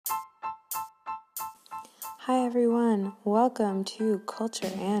Hi everyone, welcome to Culture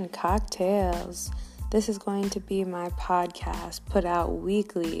and Cocktails. This is going to be my podcast put out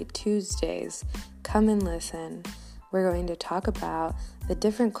weekly Tuesdays. Come and listen. We're going to talk about the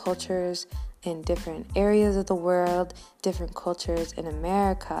different cultures in different areas of the world, different cultures in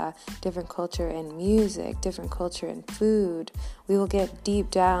America, different culture in music, different culture in food. We will get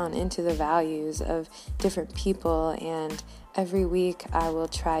deep down into the values of different people, and every week I will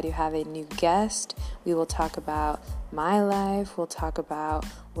try to have a new guest. We will talk about my life, we'll talk about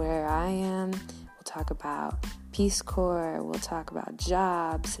where I am, we'll talk about Peace Corps, we'll talk about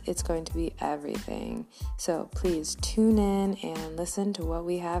jobs. It's going to be everything. So please tune in and listen to what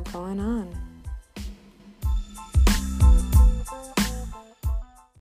we have going on.